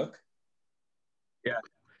always work. Yeah.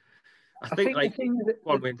 I think like, the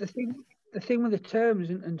thing with the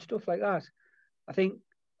terms and stuff like that, I think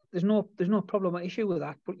there's no problem or issue with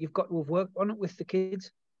that, but you've got to have worked on it with the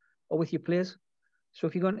kids or with your players. So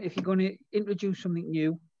if you're going to introduce something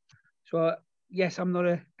new, so yes, I'm not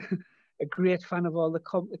a great fan of all the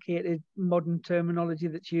complicated modern terminology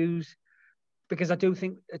that's used, because I do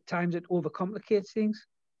think at times it overcomplicates things.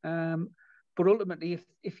 But ultimately,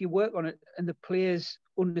 if you work on it and the players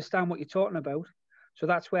understand what you're talking about, so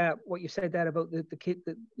that's where what you said there about the kid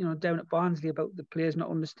that, you know, down at Barnsley, about the players not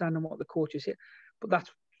understanding what the coach is here. But that's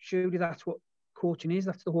what coaching is.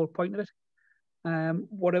 That's the whole point of it.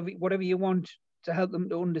 Whatever you want to help them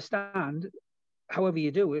to understand, however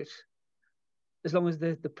you do it, as long as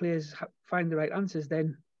the players find the right answers,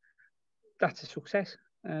 then that's a success.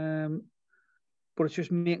 But it's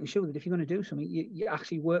just making sure that if you're going to do something, you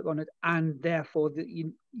actually work on it, and therefore that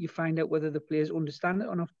you find out whether the players understand it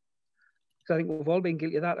or not. Because I think we've all been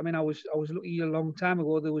guilty of that. I mean, I was looking a long time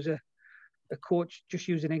ago. There was a coach, just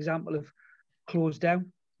use an example of closing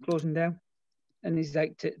down, and he's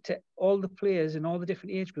like, to all the players and all the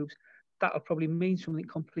different age groups, that'll probably mean something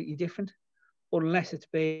completely different, unless it's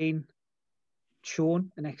been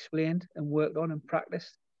shown and explained and worked on and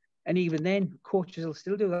practiced. And even then, coaches will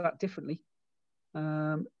still do that differently.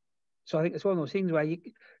 So I think it's one of those things where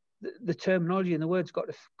the terminology and the words got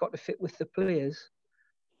to fit with the players.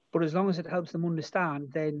 But as long as it helps them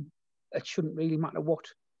understand, then it shouldn't really matter what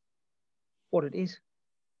it is.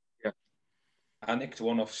 Yeah, I nicked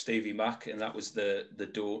one off Stevie Mack, and that was the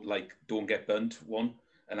don't get burnt one.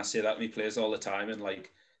 And I say that to my players all the time, and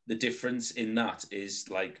like the difference in that is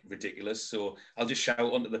like ridiculous. So I'll just shout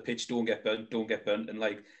onto the pitch, don't get burnt, and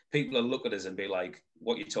like people will look at us and be like,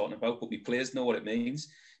 what are you talking about? But my players know what it means,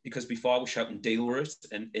 because before I was shouting deal with it,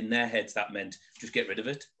 and in their heads that meant just get rid of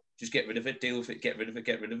it. Just get rid of it, deal with it, get rid of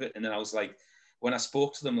it. And then I was like, when I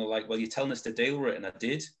spoke to them, they're like, well, you're telling us to deal with it, and I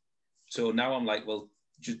did. So now I'm like, well,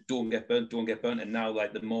 just don't get burnt. And now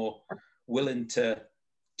like they're more willing to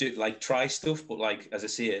do, like, try stuff, but like, as I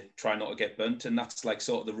say, try not to get burnt. And that's like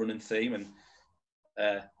sort of the running theme. And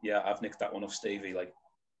yeah, I've nicked that one off Stevie. Like,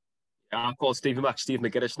 yeah, I call Stevie Mack Steve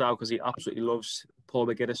McGuinness now, because he absolutely loves Paul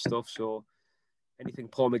McGuinness stuff. So anything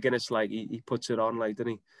Paul McGuinness, like, he puts it on, like,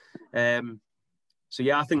 doesn't he? So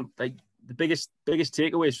yeah, I think like the biggest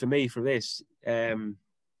takeaways for me from this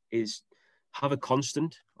is have a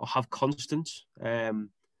constant, or have constants. And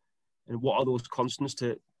what are those constants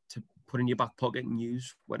to put in your back pocket and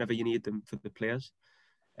use whenever you need them for the players.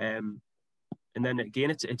 And then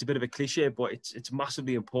again, it's a bit of a cliche, but it's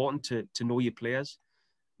massively important to know your players,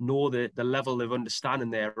 know the level of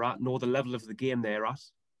understanding they're at, know the level of the game they're at.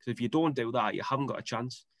 Because if you don't do that, you haven't got a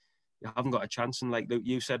chance. You haven't got a chance. And like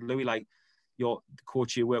you said, Louis, like you're the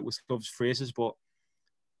coach you work with loves phrases, but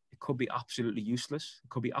it could be absolutely useless. It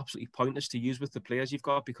could be absolutely pointless to use with the players you've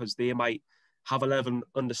got, because they might have a level of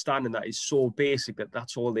understanding that is so basic that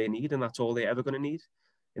that's all they need and that's all they're ever going to need.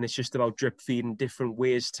 And it's just about drip feeding different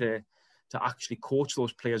ways to actually coach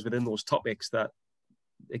those players within those topics. That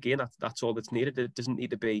again, that's all that's needed. It doesn't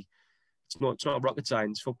need to be. It's not rocket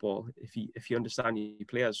science football if you understand your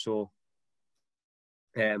players. So,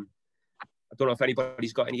 I don't know if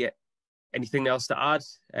anybody's got anything else to add.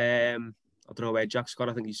 I don't know where Jack's gone.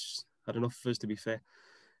 I think he's had enough of us, to be fair.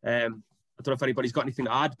 I don't know if anybody's got anything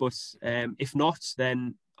to add, but if not,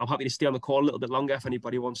 then I'm happy to stay on the call a little bit longer if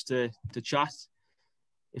anybody wants to chat.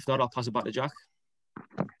 If not, I'll pass it back to Jack.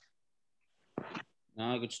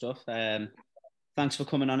 No, good stuff. Thanks for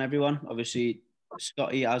coming on, everyone. Obviously,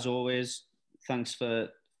 Scotty, as always, thanks for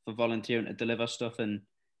volunteering to deliver stuff and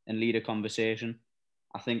lead a conversation.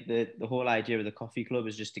 I think the whole idea of the coffee club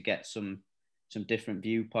is just to get some different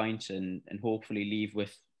viewpoints and hopefully leave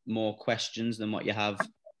with more questions than what you have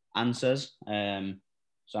answers. So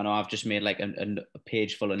I know I've just made like a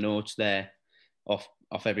page full of notes there off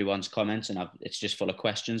everyone's comments, and it's just full of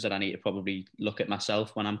questions that I need to probably look at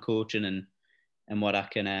myself when I'm coaching and what I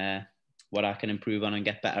can improve on and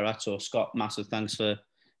get better at. So Scott, massive thanks for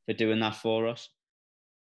doing that for us.